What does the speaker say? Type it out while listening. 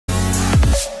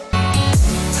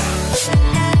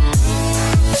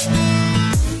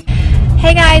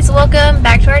Hey guys, welcome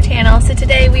back to our channel. So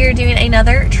today we are doing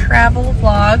another travel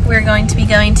vlog. We're going to be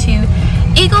going to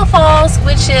Eagle Falls,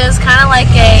 which is kind of like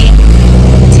a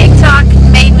TikTok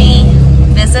made me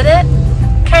visit it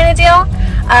kind of deal.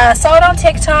 Saw it on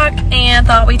TikTok and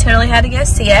thought we totally had to go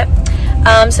see it.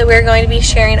 So we're going to be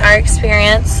sharing our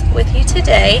experience with you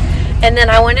today. And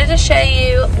then I wanted to show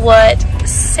you what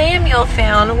Samuel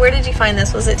found. Where did you find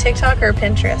this? Was it TikTok or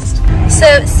Pinterest?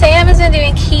 So Sam has been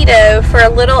doing keto for a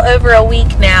little over a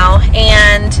week now,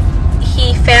 and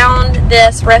he found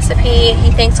this recipe, he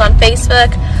thinks, on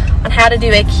Facebook on how to do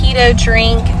a keto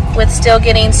drink with still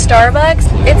getting Starbucks.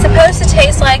 It's supposed to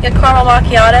taste like a caramel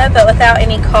macchiato but without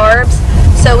any carbs.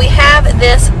 So we have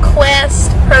this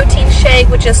Quest protein shake,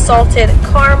 which is salted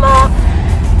caramel.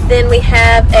 Then we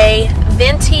have a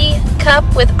venti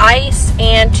cup with ice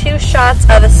and 2 shots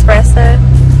of espresso,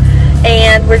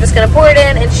 and we're just going to pour it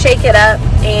in and shake it up,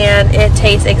 and it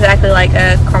tastes exactly like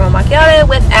a caramel macchiato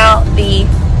without the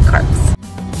carbs.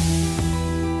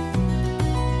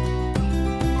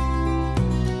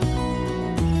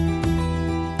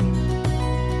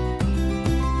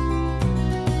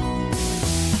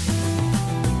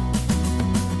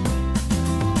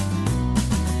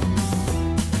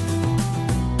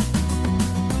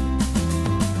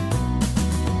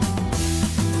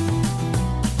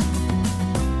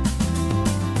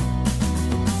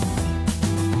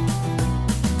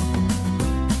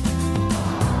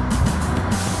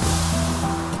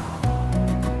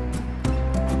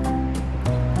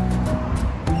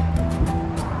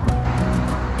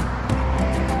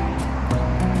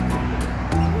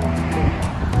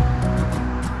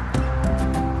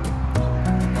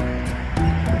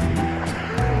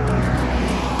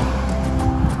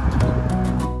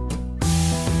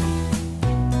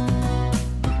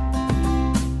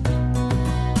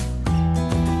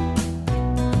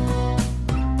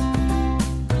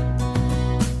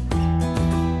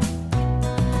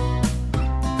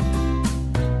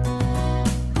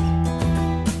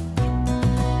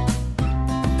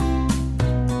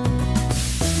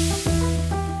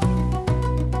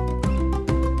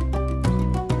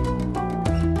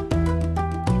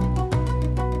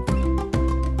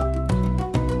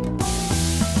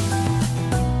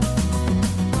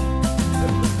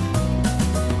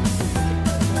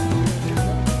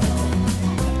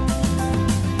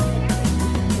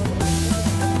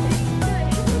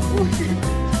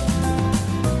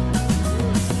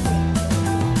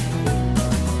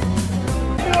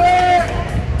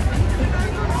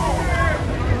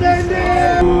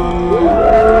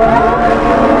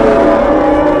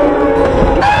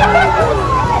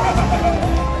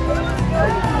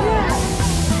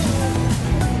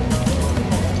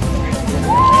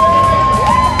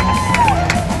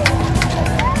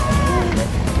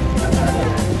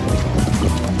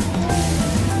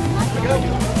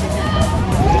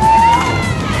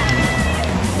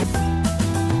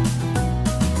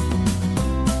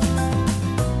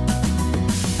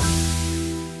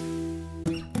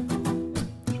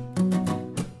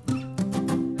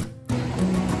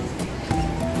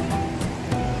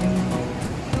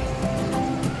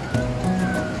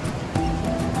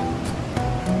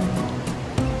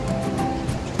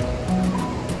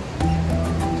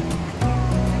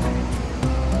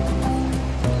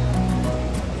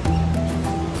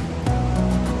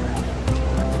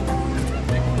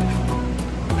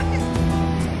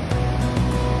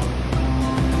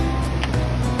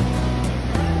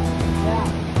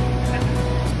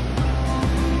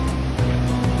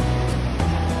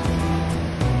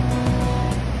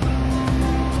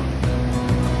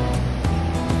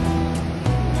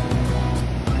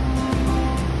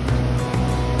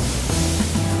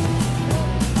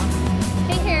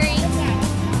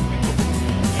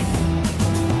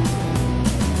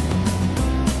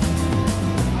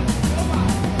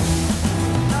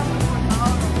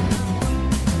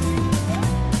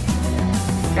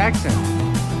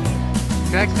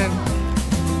 Jackson.